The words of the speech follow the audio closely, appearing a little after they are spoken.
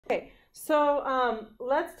Okay, so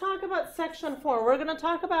let's talk about section 4. We're going to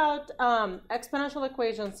talk about exponential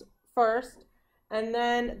equations first, and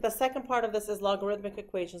then the second part of this is logarithmic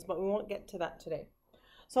equations, but we won't get to that today.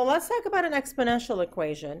 So let's talk about an exponential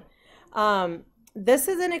equation. This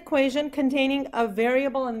is an equation containing a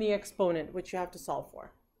variable and the exponent, which you have to solve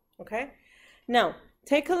for. Okay? Now,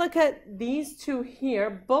 take a look at these two here.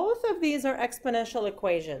 Both of these are exponential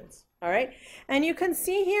equations. All right? And you can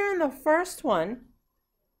see here in the first one,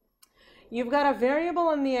 you've got a variable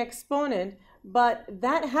and the exponent, but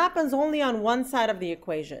that happens only on one side of the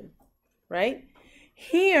equation, right?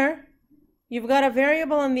 Here, you've got a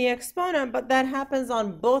variable and the exponent, but that happens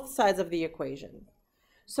on both sides of the equation.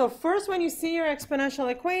 So first, when you see your exponential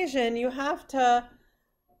equation, you have to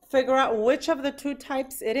figure out which of the two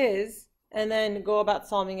types it is, and then go about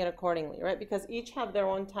solving it accordingly, right? Because each have their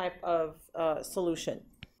own type of solution.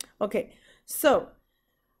 Okay, so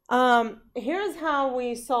here's how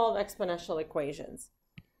we solve exponential equations.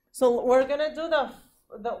 So we're going to do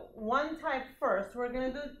the one type first. We're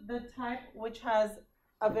going to do the type which has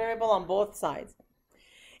a variable on both sides.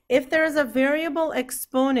 If there is a variable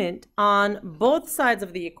exponent on both sides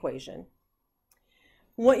of the equation,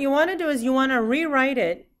 what you want to do is you want to rewrite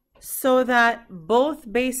it so that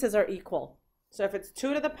both bases are equal. So if it's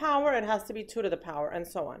 2 to the power, it has to be 2 to the power, and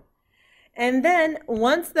so on. And then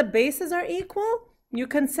once the bases are equal, you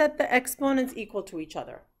can set the exponents equal to each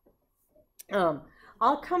other.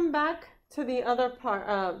 I'll come back to the other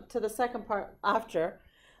part, to the second part after.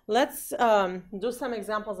 Let's do some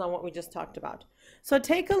examples on what we just talked about. So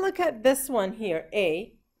take a look at this one here,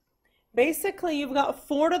 A. Basically, you've got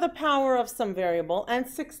 4 to the power of some variable and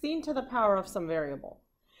 16 to the power of some variable.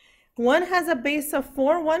 One has a base of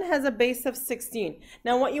 4, one has a base of 16.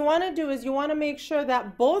 Now what you want to do is you want to make sure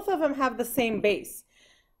that both of them have the same base.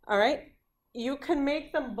 All right? You can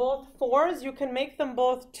make them both 4s, you can make them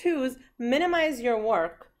both 2s, minimize your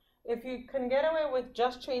work. If you can get away with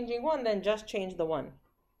just changing one, then just change the one.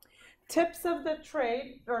 Tips of the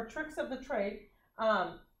trade, or tricks of the trade,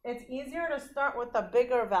 it's easier to start with a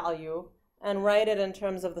bigger value and write it in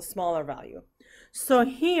terms of the smaller value. So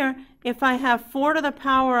here, if I have 4 to the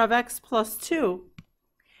power of x plus 2,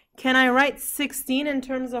 can I write 16 in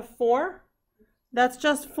terms of 4? That's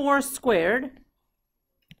just 4 squared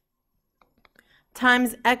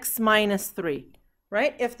times x minus 3,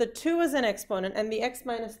 right? If the 2 is an exponent and the x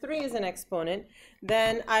minus 3 is an exponent,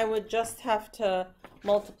 then I would just have to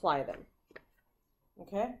multiply them,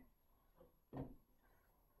 okay?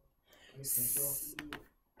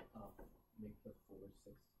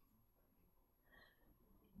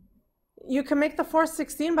 You can make the 4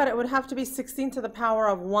 16, but it would have to be 16 to the power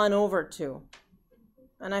of 1 over 2.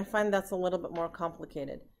 And I find that's a little bit more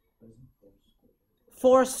complicated.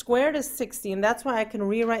 4 squared is 16. That's why I can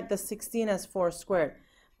rewrite the 16 as 4 squared.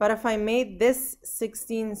 But if I made this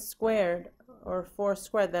 16 squared or 4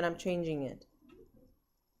 squared, then I'm changing it.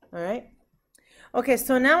 All right? Okay,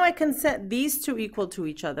 so now I can set these two equal to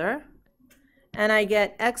each other. And I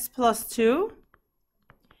get x plus 2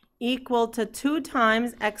 equal to 2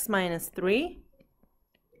 times x minus 3.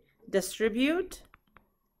 Distribute.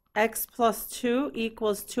 X plus 2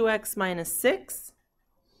 equals 2x minus 6.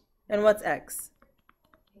 And what's x?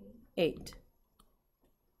 8.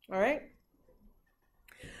 All right?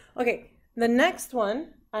 Okay, the next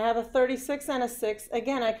one, I have a 36 and a 6.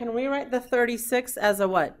 Again, I can rewrite the 36 as a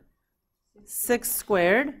what? 6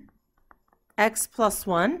 squared. X plus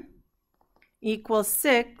 1 equals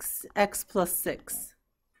 6, x plus 6.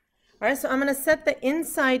 All right, so I'm going to set the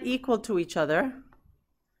inside equal to each other.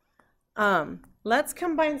 Let's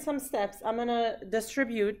combine some steps. I'm going to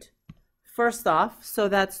distribute first off. So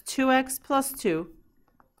that's 2x plus 2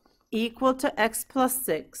 equal to x plus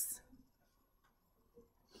 6.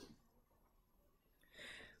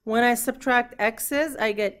 When I subtract x's,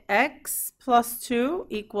 I get x plus 2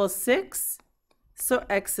 equals 6. So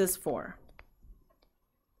x is 4.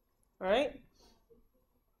 All right?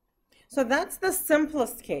 So that's the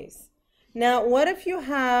simplest case. Now, what if you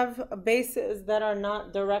have bases that are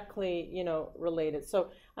not directly, related?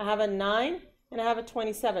 So I have a 9 and I have a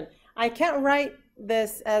 27. I can't write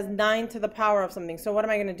this as 9 to the power of something. So what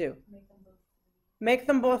am I going to do? Make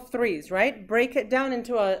them both 3s, right? Break it down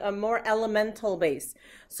into a more elemental base.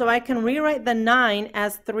 So I can rewrite the 9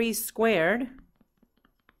 as 3 squared.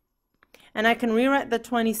 And I can rewrite the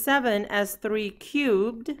 27 as 3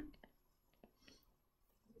 cubed.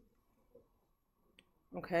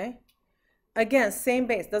 Okay. Again, same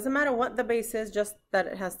base. Doesn't matter what the base is, just that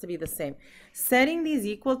it has to be the same. Setting these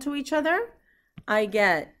equal to each other, I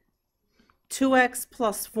get 2x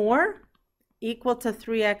plus 4 equal to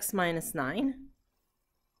 3x minus 9.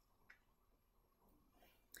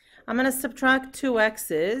 I'm going to subtract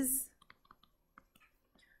 2x's.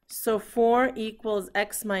 So 4 equals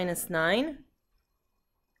x minus 9.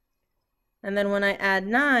 And then when I add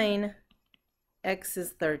 9, x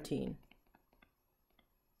is 13.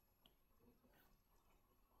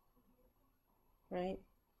 Right?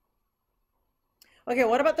 Okay,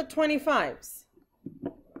 what about the 25s?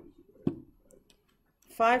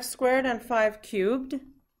 5 squared and 5 cubed.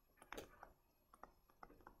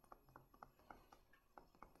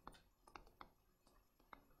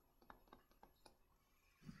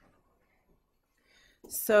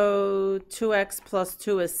 So 2x plus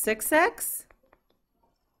 2 is 6x.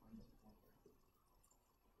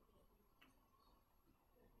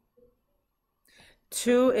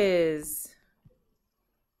 Two is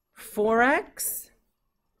 4x.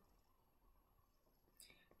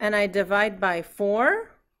 And I divide by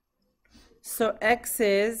 4. So x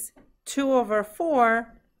is 2 over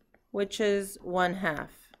 4, which is 1/2.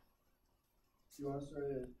 You want to start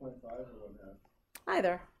it at 0.5 or 1/2?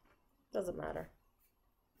 Either. Doesn't matter.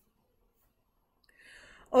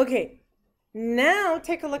 Okay, now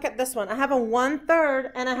take a look at this one. I have a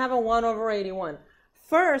 1/3 and I have a 1 over 81.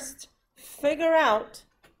 First, figure out,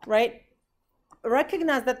 right,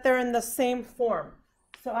 recognize that they're in the same form.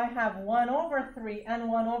 So I have 1 over 3 and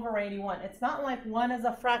 1 over 81. It's not like one is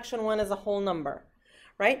a fraction, one is a whole number,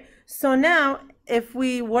 right? So now if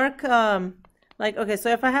we work, okay, so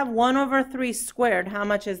if I have 1 over 3 squared, how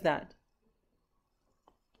much is that?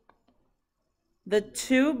 The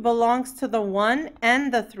 2 belongs to the 1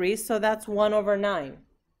 and the 3, so that's 1 over 9,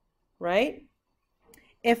 right?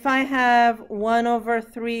 If I have 1 over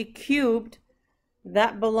 3 cubed,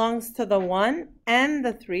 that belongs to the 1 and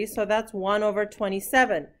the 3, so that's 1 over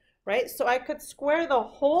 27, right? So I could square the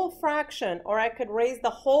whole fraction, or I could raise the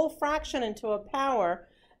whole fraction into a power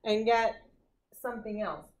and get something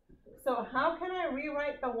else. So how can I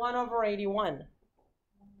rewrite the 1 over 81?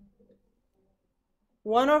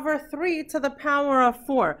 1 over 3 to the power of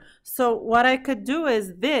 4. So what I could do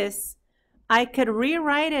is this. I could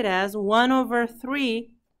rewrite it as 1 over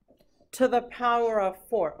 3 to the power of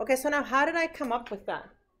 4. Okay, so now how did I come up with that?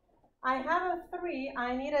 I have a 3,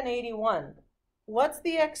 I need an 81. What's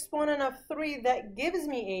the exponent of 3 that gives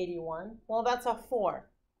me 81? Well, that's a 4.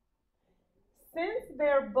 Since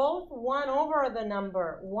they're both 1 over the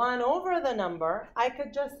number, I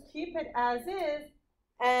could just keep it as is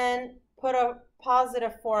and put a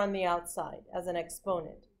positive 4 on the outside as an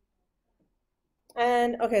exponent.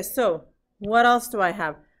 And okay, so what else do I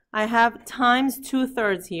have? I have times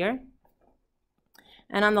 2/3 here.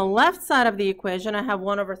 And on the left side of the equation, I have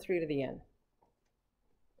 1 over 3 to the n.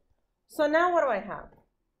 So now what do I have?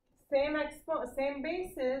 Same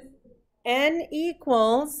basis. N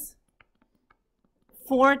equals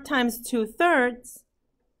 4 times 2/3.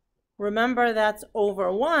 Remember, that's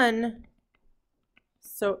over 1.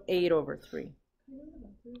 So 8 over 3.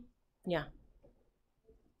 Yeah.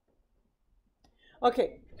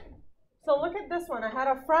 Okay. So look at this one. I had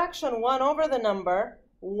a fraction 1 over the number.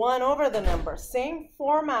 1 over the number, same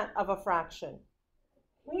format of a fraction.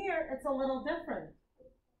 Here, it's a little different.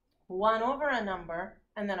 1 over a number,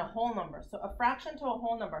 and then a whole number. So a fraction to a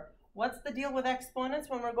whole number. What's the deal with exponents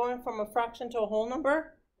when we're going from a fraction to a whole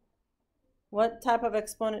number? What type of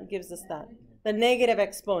exponent gives us that? The negative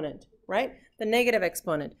exponent, right? The negative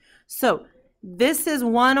exponent. So this is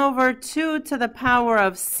 1 over 2 to the power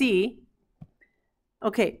of c.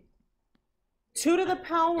 Okay. 2 to the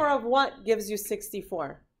power of what gives you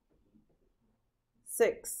 64?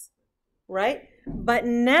 6, right? But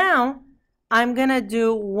now I'm going to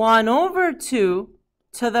do 1 over 2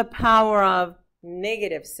 to the power of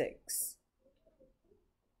negative 6.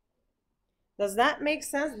 Does that make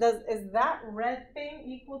sense? Is that red thing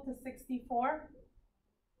equal to 64?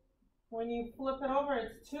 When you flip it over,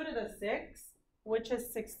 it's 2 to the 6, which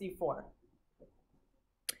is 64.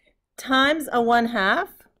 Times a 1/2.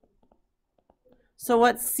 So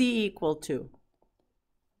what's c equal to?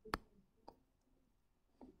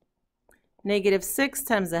 Negative 6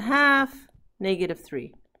 times a half, negative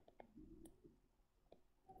 3.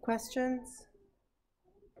 Questions?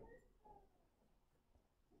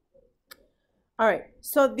 All right,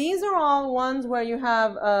 so these are all ones where you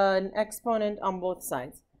have an exponent on both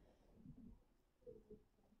sides.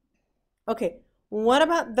 Okay, what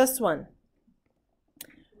about this one?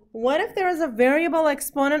 What if there is a variable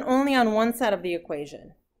exponent only on one side of the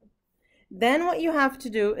equation? Then what you have to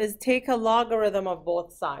do is take a logarithm of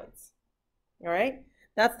both sides. All right?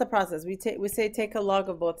 That's the process. We say take a log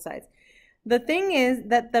of both sides. The thing is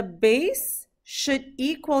that the base should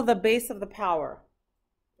equal the base of the power.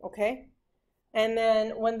 Okay? And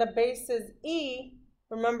then when the base is e,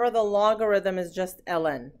 remember the logarithm is just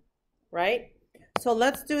ln. right? So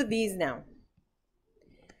let's do these now.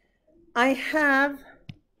 I have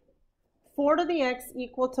 4 to the x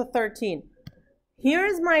equal to 13.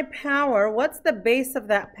 Here's my power. What's the base of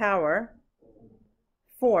that power?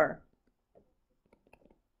 4.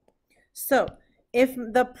 So if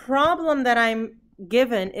the problem that I'm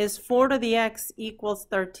given is 4 to the x equals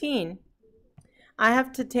 13, I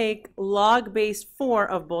have to take log base 4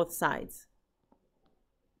 of both sides.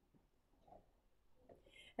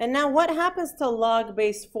 And now what happens to log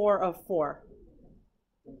base 4 of 4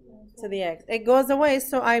 to the x? It goes away,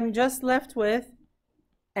 so I'm just left with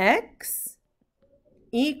x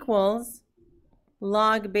equals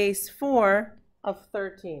log base 4 of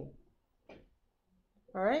 13.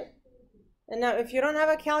 All right? And now if you don't have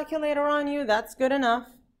a calculator on you, that's good enough.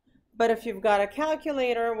 But if you've got a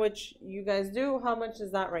calculator, which you guys do, how much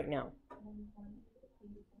is that right now?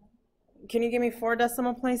 Can you give me 4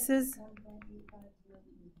 decimal places?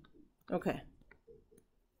 Okay.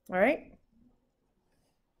 All right.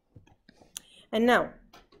 And now,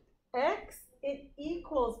 x, it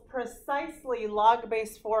equals precisely log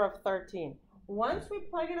base 4 of 13. Once we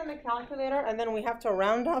plug it in the calculator and then we have to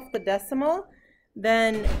round off the decimal,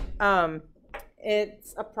 then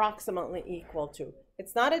it's approximately equal to.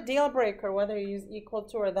 It's not a deal breaker whether you use equal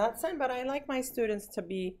to or that sign, but I like my students to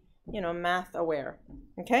be, math aware.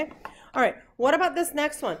 Okay? All right. What about this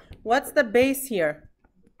next one? What's the base here?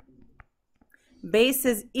 Base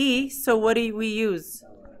is e, so what do we use?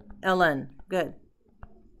 ln. Good.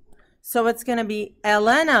 So it's going to be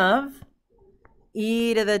ln of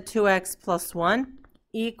e to the 2x plus 1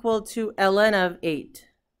 equal to ln of 8.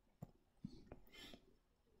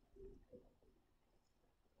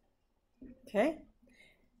 Okay.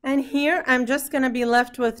 And here I'm just going to be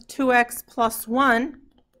left with 2x plus 1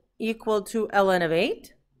 equal to ln of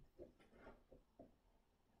 8.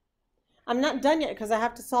 I'm not done yet because I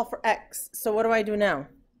have to solve for x. So what do I do now?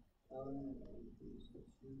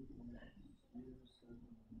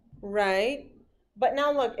 Right. But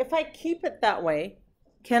now look, if I keep it that way,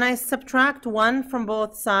 can I subtract 1 from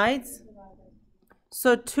both sides?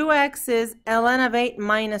 So 2x is ln of 8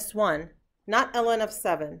 minus 1, not ln of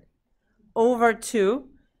 7, over 2.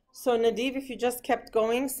 So Nadiv, if you just kept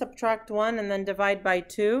going, subtract 1 and then divide by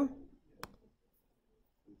 2.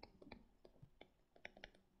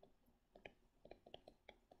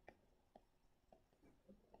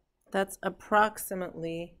 That's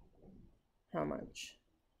approximately how much?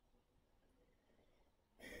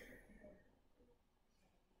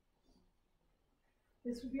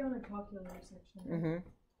 This would be on the calculator section. Mm-hmm.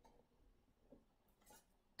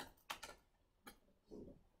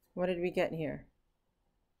 What did we get here?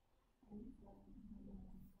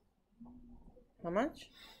 How much?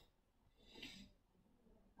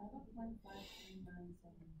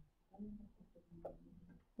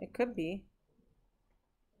 It could be.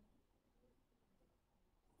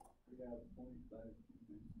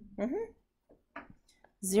 Mm-hmm.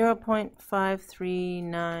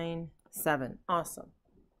 0.5397. Awesome.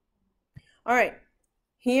 All right.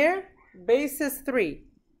 Here, base is 3.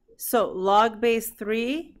 So log base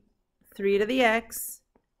 3, 3 to the x,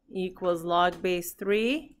 equals log base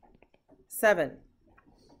 3, 7.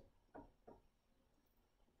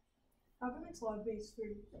 How come it's log base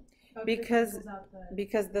 3? Oh,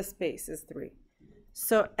 Because this base is 3.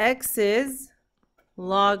 So x is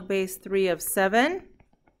log base 3 of 7.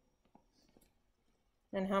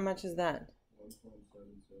 And how much is that?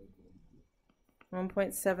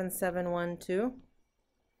 1.7712.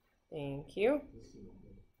 Thank you.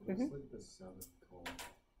 Mm-hmm.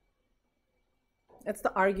 It's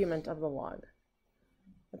the argument of the log.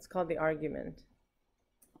 It's called the argument.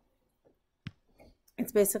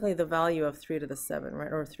 It's basically the value of 3 to the 7,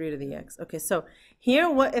 right? Or 3 to the x. Okay, so here,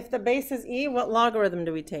 what if the base is e, what logarithm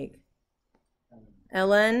do we take?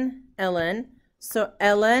 ln. So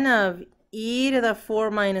ln of e to the 4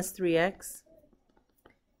 minus 3x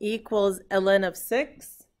equals ln of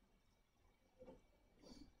 6.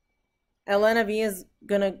 ln of e is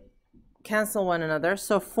going to cancel one another.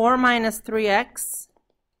 So 4 minus 3x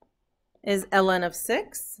is ln of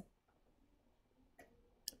 6.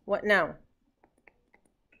 What now?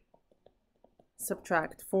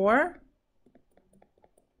 Subtract 4.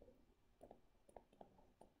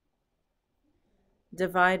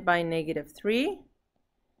 Divide by negative 3.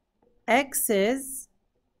 X is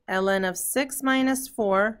ln of 6 minus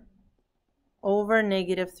 4 over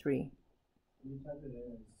negative 3. Can you type it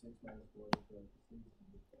in as 6 minus 4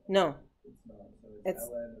 No. It's not. So It's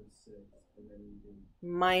ln of 6, and then you do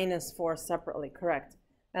minus 4 separately, correct.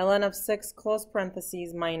 ln of 6, close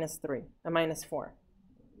parentheses, minus 3, minus 4.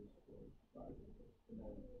 5, and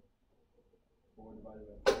then 4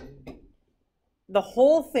 divided by 3. the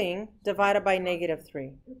whole thing divided by negative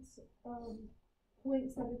 3. It's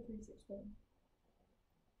 0.7361.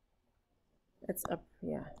 It's up,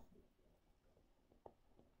 yeah.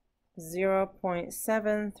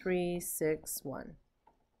 0.7361.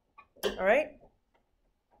 All right?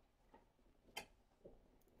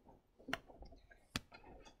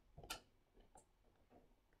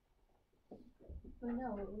 But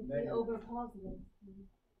no, it would be Negative. over positive.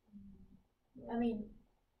 I mean,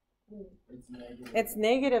 wait. It's negative. It's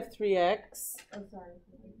negative 3x. Oh, sorry.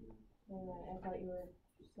 Never mind. I thought you were.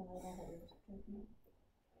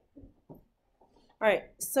 All right,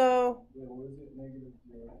 so Wait, what is it? Negative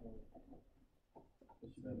 0.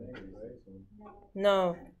 It's not negative, right? So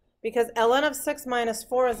no, because ln of 6 minus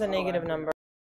 4 is a negative number.